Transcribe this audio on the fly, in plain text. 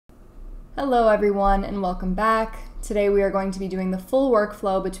Hello everyone and welcome back. Today we are going to be doing the full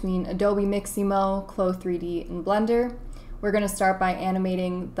workflow between Adobe Mixamo, Clo3D, and Blender. We're going to start by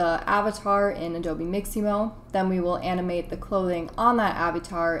animating the avatar in Adobe Mixamo, then we will animate the clothing on that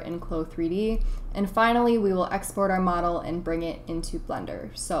avatar in Clo3D, and finally we will export our model and bring it into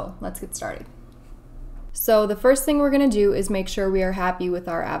Blender. So let's get started. So the first thing we're going to do is make sure we are happy with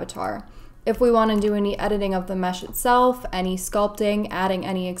our avatar. If we want to do any editing of the mesh itself, any sculpting, adding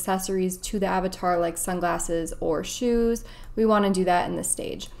any accessories to the avatar like sunglasses or shoes, we want to do that in this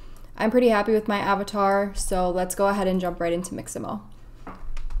stage. I'm pretty happy with my avatar, so let's go ahead and jump right into Mixamo.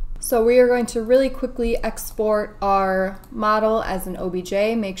 So we are going to really quickly export our model as an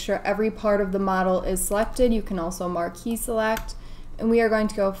OBJ, make sure every part of the model is selected. You can also marquee select, and we are going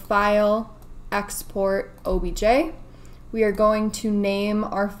to go File, Export OBJ. We are going to name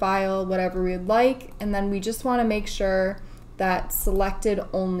our file whatever we would like, and then we just want to make sure that selected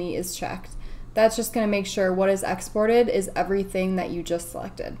only is checked. That's just going to make sure what is exported is everything that you just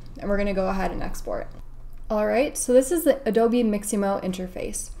selected. And we're going to go ahead and export. Alright, so this is the Adobe Mixamo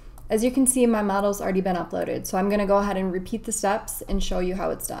interface. As you can see, my model's already been uploaded, so I'm going to go ahead and repeat the steps and show you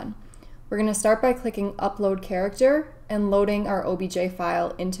how it's done. We're going to start by clicking Upload Character and loading our OBJ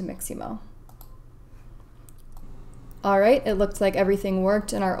file into Mixamo. Alright, it looks like everything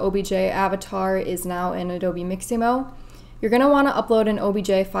worked and our OBJ avatar is now in Adobe Mixamo. You're going to want to upload an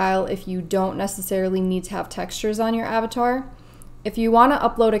OBJ file if you don't necessarily need to have textures on your avatar. If you want to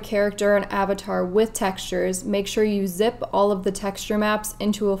upload a character or an avatar with textures, make sure you zip all of the texture maps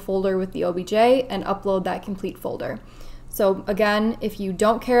into a folder with the OBJ and upload that complete folder. So again, if you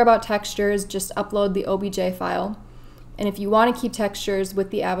don't care about textures, just upload the OBJ file. And if you want to keep textures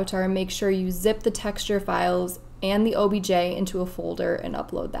with the avatar, make sure you zip the texture files and the OBJ into a folder and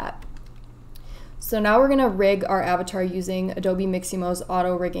upload that. So now we're going to rig our avatar using Adobe Mixamo's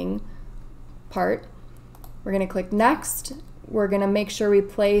auto rigging part. We're going to click Next. We're going to make sure we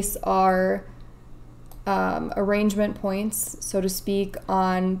place our arrangement points, so to speak,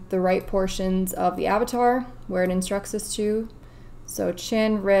 on the right portions of the avatar where it instructs us to. So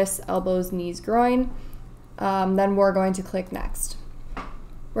chin, wrists, elbows, knees, groin. Then we're going to click Next.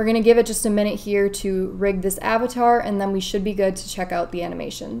 We're going to give it just a minute here to rig this avatar, and then we should be good to check out the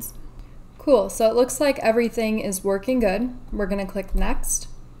animations. Cool, so it looks like everything is working good. We're going to click Next.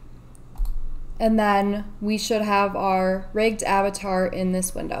 And then we should have our rigged avatar in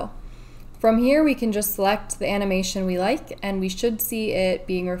this window. From here we can just select the animation we like, and we should see it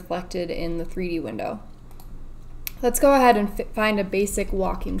being reflected in the 3D window. Let's go ahead and find a basic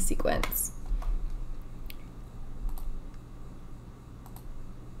walking sequence.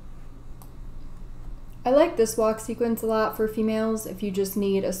 I like this walk sequence a lot for females if you just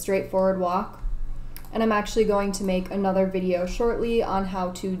need a straightforward walk. And I'm actually going to make another video shortly on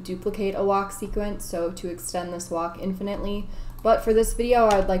how to duplicate a walk sequence, so to extend this walk infinitely. But for this video,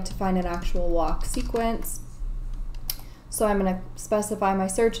 I'd like to find an actual walk sequence. So I'm going to specify my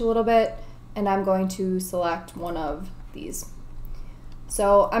search a little bit, and I'm going to select one of these.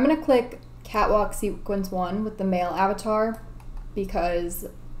 So I'm going to click Catwalk Sequence 1 with the male avatar, because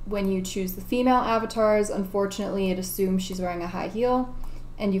when you choose the female avatars, unfortunately it assumes she's wearing a high heel,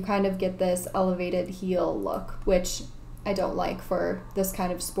 and you kind of get this elevated heel look, which I don't like for this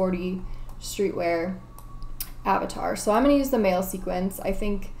kind of sporty streetwear avatar. So I'm going to use the male sequence. I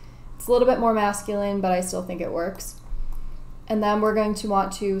think it's a little bit more masculine, but I still think it works. And then we're going to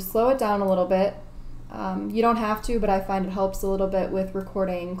want to slow it down a little bit. You don't have to, but I find it helps a little bit with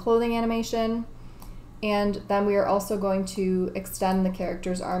recording clothing animation. And then we are also going to extend the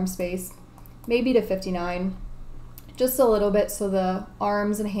character's arm space, maybe to 59, just a little bit so the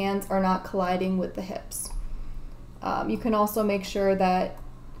arms and hands are not colliding with the hips. You can also make sure that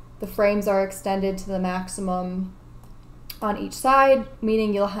the frames are extended to the maximum on each side,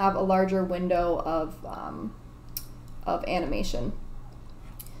 meaning you'll have a larger window of animation.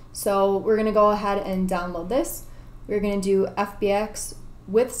 So we're going to go ahead and download this. We're going to do FBX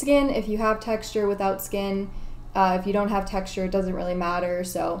with skin if you have texture, without skin. If you don't have texture, it doesn't really matter,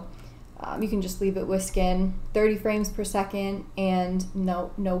 so you can just leave it with skin. 30 frames per second and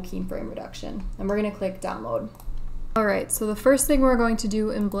no keyframe reduction. And we're going to click Download. Alright, so the first thing we're going to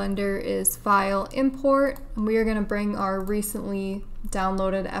do in Blender is File, Import, and we are going to bring our recently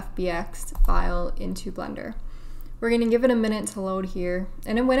downloaded FBX file into Blender. We're going to give it a minute to load here,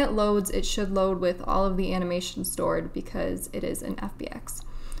 and when it loads, it should load with all of the animation stored because it is in FBX.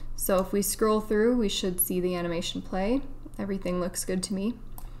 So if we scroll through, we should see the animation play. Everything looks good to me.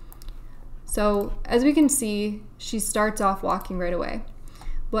 So as we can see, she starts off walking right away.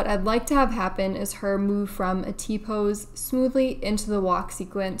 what I'd like to have happen is her move from a T-pose smoothly into the walk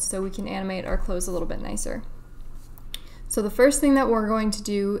sequence so we can animate our clothes a little bit nicer. So the first thing that we're going to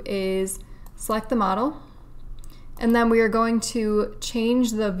do is select the model, and then we are going to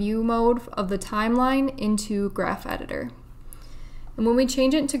change the view mode of the timeline into Graph Editor. And when we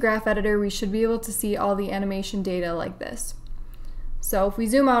change it into Graph Editor, we should be able to see all the animation data like this. So if we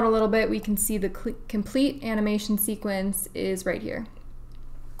zoom out a little bit, we can see the complete animation sequence is right here.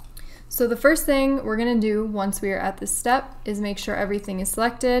 So the first thing we're going to do once we are at this step is make sure everything is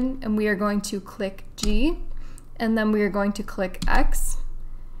selected, and we are going to click G, and then we are going to click X,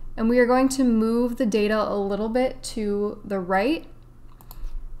 and we are going to move the data a little bit to the right.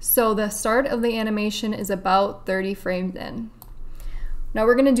 So the start of the animation is about 30 frames in. Now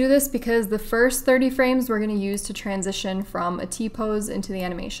we're going to do this because the first 30 frames we're going to use to transition from a T-pose into the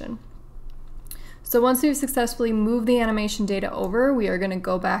animation. So once we've successfully moved the animation data over, we are going to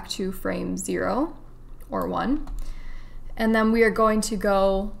go back to frame 0 or 1, and then we are going to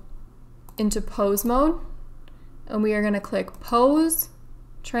go into pose mode, and we are going to click Pose,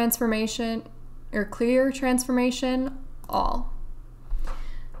 Transformation, or Clear Transformation, All.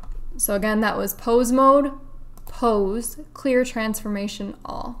 So again, that was pose mode, pose, clear transformation,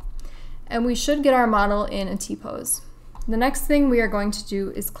 all. And we should get our model in a T-pose. The next thing we are going to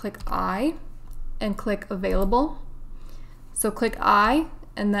do is click I and click Available. So click I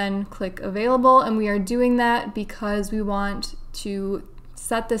and then click Available, and we are doing that because we want to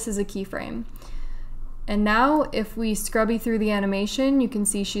set this as a keyframe. And now if we scrubby through the animation, you can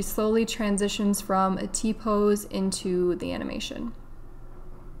see she slowly transitions from a T-pose into the animation.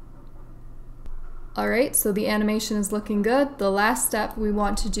 Alright, so the animation is looking good. The last step we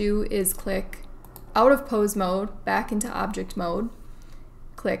want to do is click out of pose mode, back into object mode,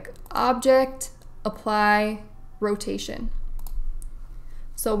 click Object, Apply, Rotation.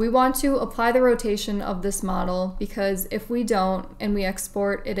 So we want to apply the rotation of this model because if we don't and we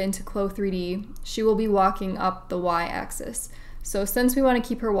export it into Clo3D, she will be walking up the Y-axis. So since we want to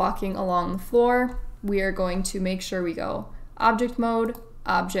keep her walking along the floor, we are going to make sure we go Object Mode,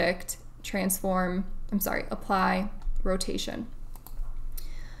 Object, Apply, Rotation.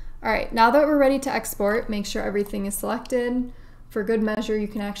 Alright, now that we're ready to export, make sure everything is selected. For good measure, you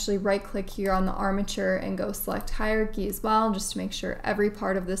can actually right click here on the armature and go select hierarchy as well, just to make sure every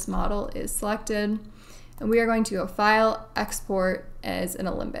part of this model is selected. And we are going to go File, Export as an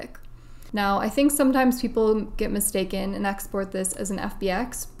Alembic. Now, I think sometimes people get mistaken and export this as an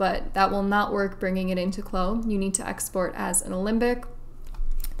FBX, but that will not work bringing it into Clo. You need to export as an Alembic.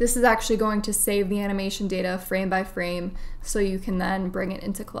 This is actually going to save the animation data frame by frame so you can then bring it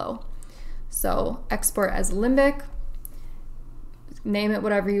into Clo. So export as Alembic, name it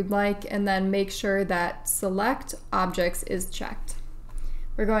whatever you'd like, and then make sure that Select Objects is checked.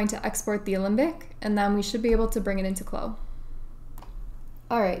 We're going to export the Alembic, and then we should be able to bring it into Clo.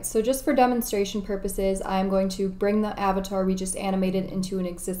 Alright, so just for demonstration purposes, I'm going to bring the avatar we just animated into an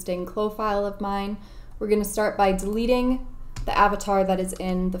existing Clo file of mine. We're going to start by deleting the avatar that is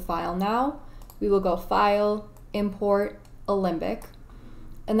in the file now. We will go File, Import, Alembic,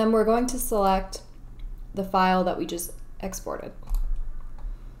 and then we're going to select the file that we just exported.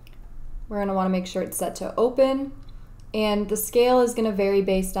 We're going to want to make sure it's set to open, and the scale is going to vary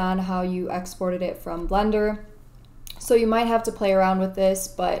based on how you exported it from Blender. So you might have to play around with this,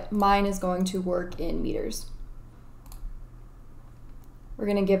 but mine is going to work in meters. We're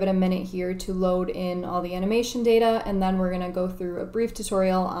going to give it a minute here to load in all the animation data, and then we're going to go through a brief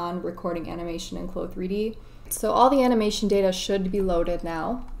tutorial on recording animation in Clo3D. So all the animation data should be loaded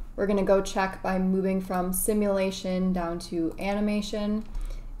now. We're going to go check by moving from simulation down to animation,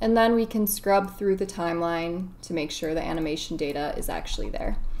 and then we can scrub through the timeline to make sure the animation data is actually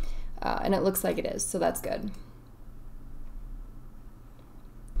there. And it looks like it is, so that's good.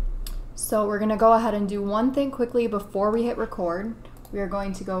 So we're going to go ahead and do one thing quickly before we hit record. We are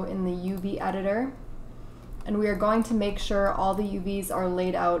going to go in the UV editor, and we are going to make sure all the UVs are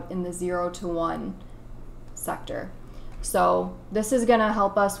laid out in the 0 to 1 sector. So this is going to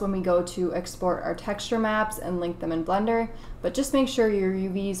help us when we go to export our texture maps and link them in Blender, but just make sure your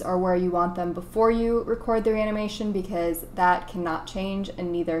UVs are where you want them before you record their animation, because that cannot change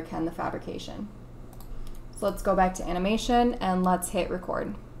and neither can the fabrication. So let's go back to animation and let's hit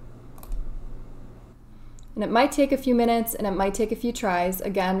record. And it might take a few minutes and it might take a few tries.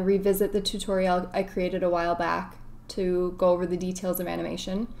 Again, revisit the tutorial I created a while back to go over the details of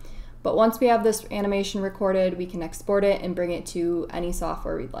animation. But once we have this animation recorded, we can export it and bring it to any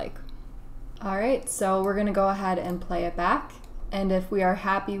software we'd like. Alright, so we're going to go ahead and play it back. And if we are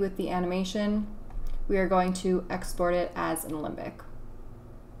happy with the animation, we are going to export it as an Alembic.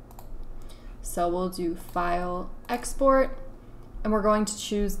 So we'll do File, Export, and we're going to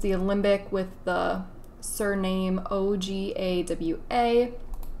choose the alembic with the surname OGAWA,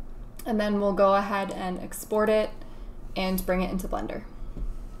 and then we'll go ahead and export it and bring it into Blender.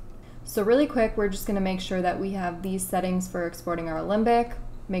 So really quick, we're just going to make sure that we have these settings for exporting our alembic.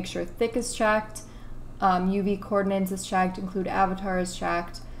 Make sure thick is checked, UV coordinates is checked, include avatar is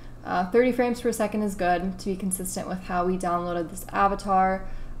checked. 30 frames per second is good to be consistent with how we downloaded this avatar.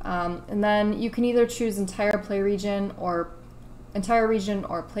 And then you can either choose entire region or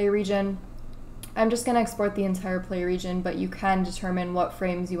play region. I'm just going to export the entire play region, but you can determine what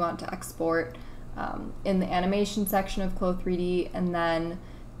frames you want to export in the animation section of Clo3D, and then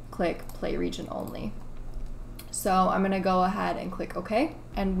click play region only. So I'm going to go ahead and click OK,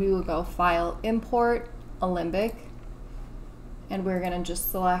 and we will go File, Import, Alembic, and we're going to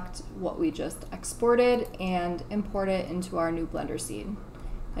just select what we just exported and import it into our new Blender scene.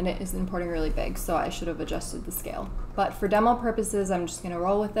 And it is importing really big, so I should have adjusted the scale. But for demo purposes, I'm just going to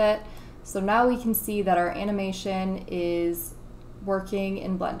roll with it. So now we can see that our animation is working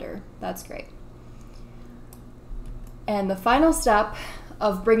in Blender. That's great. And the final step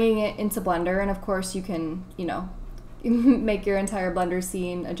of bringing it into Blender, and of course you can, make your entire Blender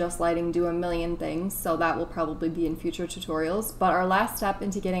scene, adjust lighting, do a million things, so that will probably be in future tutorials. But our last step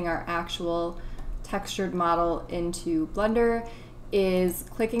into getting our actual textured model into Blender is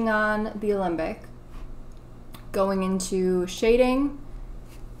clicking on the alembic, going into shading,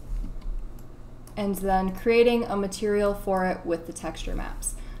 and then creating a material for it with the texture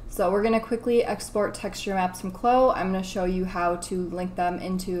maps. So we're going to quickly export texture maps from Clo. I'm going to show you how to link them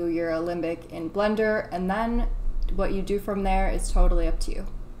into your alembic in Blender, and then what you do from there is totally up to you.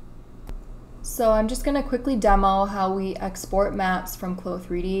 So I'm just going to quickly demo how we export maps from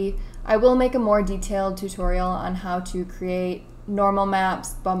Clo3D. I will make a more detailed tutorial on how to create normal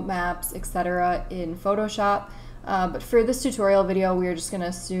maps, bump maps, etc. in Photoshop. But for this tutorial video, we are just going to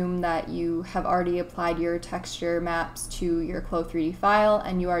assume that you have already applied your texture maps to your Clo3D file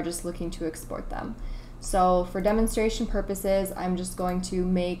and you are just looking to export them. So for demonstration purposes, I'm just going to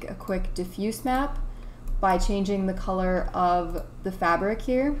make a quick diffuse map by changing the color of the fabric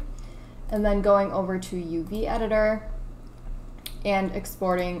here, and then going over to UV editor and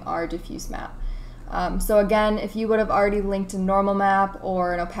exporting our diffuse map. So again, if you would have already linked a normal map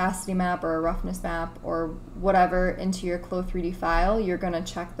or an opacity map or a roughness map or whatever into your Clo3D file, you're going to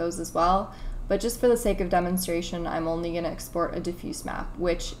check those as well. But just for the sake of demonstration, I'm only going to export a diffuse map,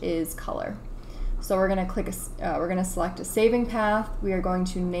 which is color. So we're going to select a saving path. We are going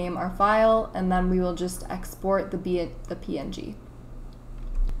to name our file, and then we will just export the PNG.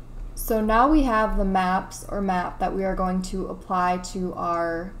 So now we have the maps or map that we are going to apply to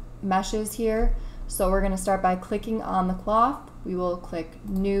our meshes here. So we're going to start by clicking on the cloth. We will click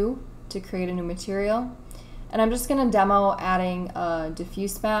New to create a new material. And I'm just going to demo adding a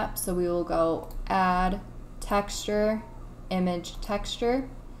diffuse map. So we will go Add, Texture, Image, Texture.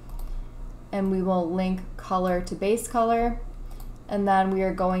 And we will link color to base color. And then we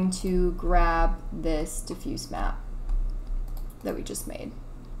are going to grab this diffuse map that we just made.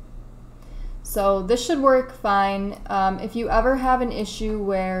 So this should work fine. If you ever have an issue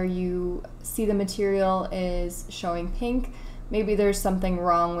where you see the material is showing pink, maybe there's something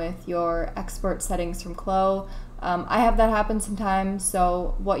wrong with your export settings from Clo. I have that happen sometimes,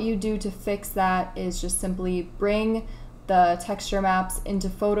 so what you do to fix that is just simply bring the texture maps into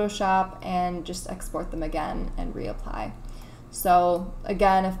Photoshop and just export them again and reapply. So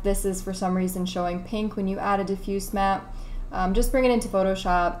again, if this is for some reason showing pink when you add a diffuse map, just bring it into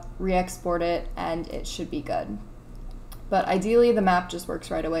Photoshop, re-export it, and it should be good. But ideally, the map just works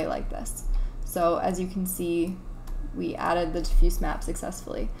right away like this. So as you can see, we added the diffuse map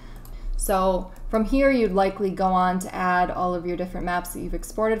successfully. So from here, you'd likely go on to add all of your different maps that you've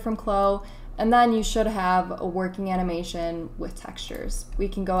exported from Clo, and then you should have a working animation with textures. We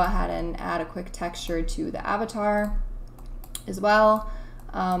can go ahead and add a quick texture to the avatar as well.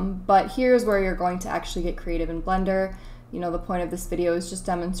 But here's where you're going to actually get creative in Blender. The point of this video is just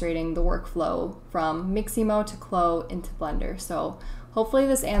demonstrating the workflow from Mixamo to Clo into Blender. So hopefully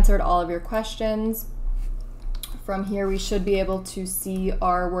this answered all of your questions. From here, we should be able to see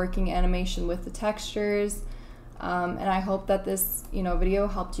our working animation with the textures. And I hope that this video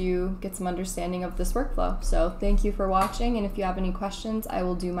helped you get some understanding of this workflow. So thank you for watching, and if you have any questions, I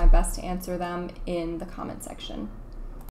will do my best to answer them in the comment section.